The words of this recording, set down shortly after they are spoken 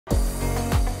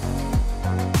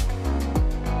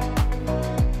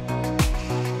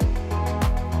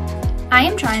I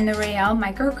am trying the Rael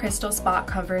Microcrystal spot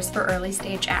covers for early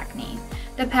stage acne.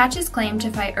 The patches claim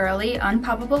to fight early,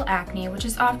 unpoppable acne, which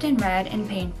is often red and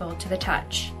painful to the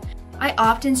touch. I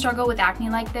often struggle with acne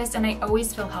like this and I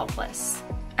always feel helpless.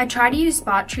 I try to use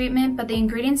spot treatment, but the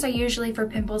ingredients are usually for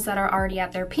pimples that are already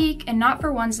at their peak and not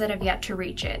for ones that have yet to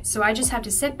reach it, so I just have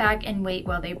to sit back and wait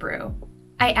while they brew.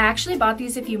 I actually bought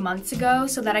these a few months ago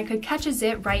so that I could catch a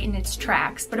zit right in its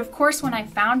tracks, but of course when I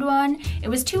found one, it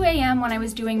was 2 a.m. when I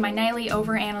was doing my nightly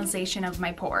overanalyzation of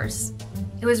my pores.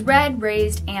 It was red,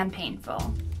 raised, and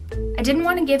painful. I didn't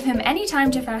want to give him any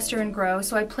time to fester and grow,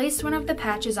 so I placed one of the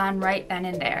patches on right then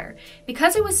and there.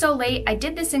 Because it was so late, I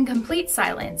did this in complete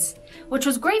silence, which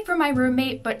was great for my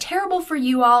roommate, but terrible for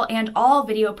you all and all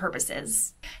video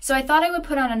purposes. So I thought I would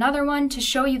put on another one to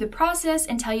show you the process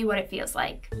and tell you what it feels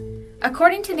like.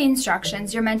 According to the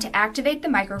instructions, you're meant to activate the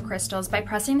microcrystals by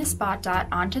pressing the spot dot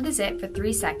onto the zit for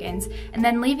 3 seconds and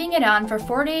then leaving it on for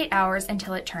 4 to 8 hours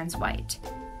until it turns white.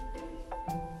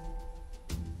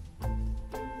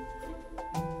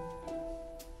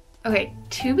 Okay,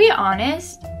 to be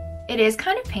honest, it is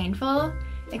kind of painful.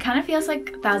 It kind of feels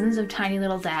like thousands of tiny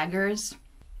little daggers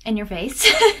in your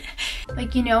face.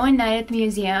 Like, you know, in Night at the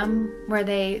Museum where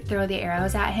they throw the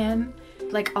arrows at him?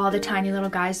 Like all the tiny little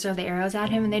guys throw the arrows at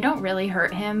him and they don't really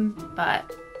hurt him,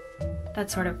 but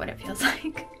that's sort of what it feels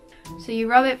like. So you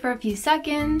rub it for a few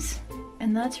seconds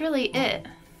and that's really it.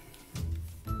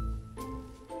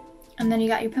 And then you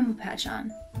got your pimple patch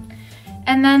on.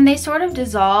 And then they sort of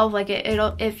dissolve, like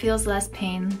it feels less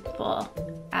painful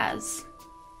as,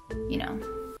 you know,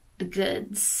 the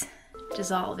goods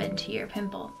dissolve into your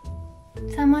pimple.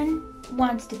 Someone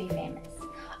wants to be famous.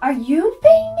 Are you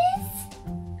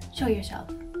famous? Show yourself.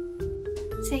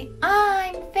 Say,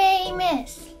 I'm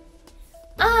famous.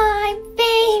 I'm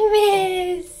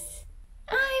famous.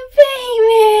 I'm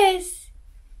famous.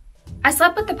 I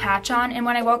slept with the patch on, and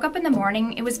when I woke up in the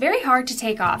morning, it was very hard to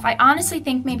take off. I honestly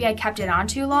think maybe I kept it on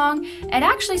too long. It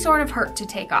actually sort of hurt to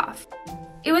take off.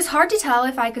 It was hard to tell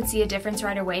if I could see a difference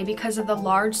right away because of the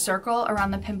large circle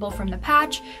around the pimple from the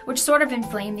patch, which sort of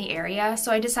inflamed the area,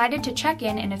 so I decided to check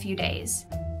in a few days.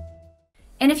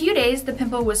 In a few days, the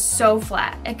pimple was so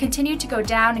flat. It continued to go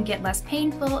down and get less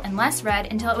painful and less red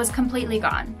until it was completely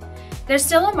gone. There's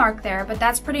still a mark there, but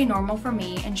that's pretty normal for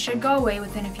me and should go away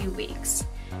within a few weeks.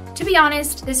 To be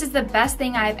honest, this is the best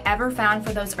thing I've ever found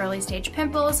for those early stage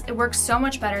pimples. It works so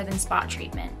much better than spot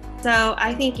treatment. So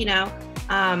I think,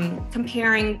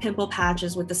 comparing pimple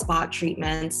patches with the spot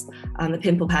treatments, the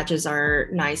pimple patches are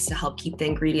nice to help keep the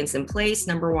ingredients in place,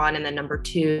 number one, and then number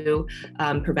two,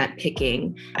 prevent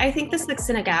picking. I think the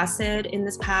succinic acid in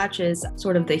this patch is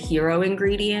sort of the hero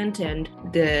ingredient, and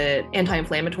the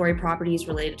anti-inflammatory properties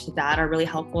related to that are really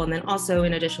helpful. And then also,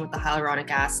 in addition with the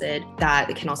hyaluronic acid, that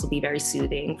it can also be very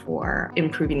soothing for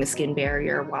improving the skin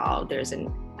barrier while there's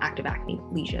an active acne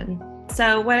lesion.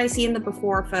 So what I see in the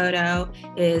before photo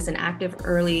is an active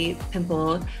early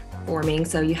pimple forming.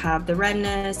 So you have the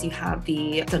redness, you have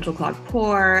the central clogged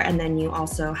pore, and then you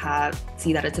also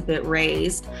see that it's a bit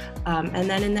raised. And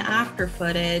then in the after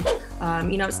footage,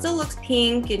 it still looks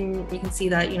pink and you can see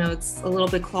that, it's a little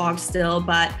bit clogged still,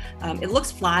 but it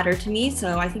looks flatter to me.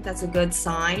 So I think that's a good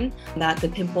sign that the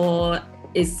pimple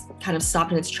is kind of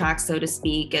stopped in its tracks, so to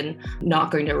speak, and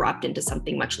not going to erupt into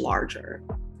something much larger.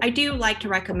 I do like to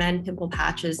recommend pimple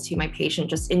patches to my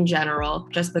patient just in general,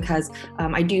 just because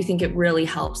I do think it really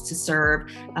helps to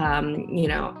serve,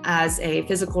 as a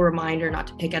physical reminder not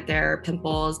to pick at their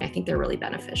pimples. I think they're really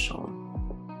beneficial.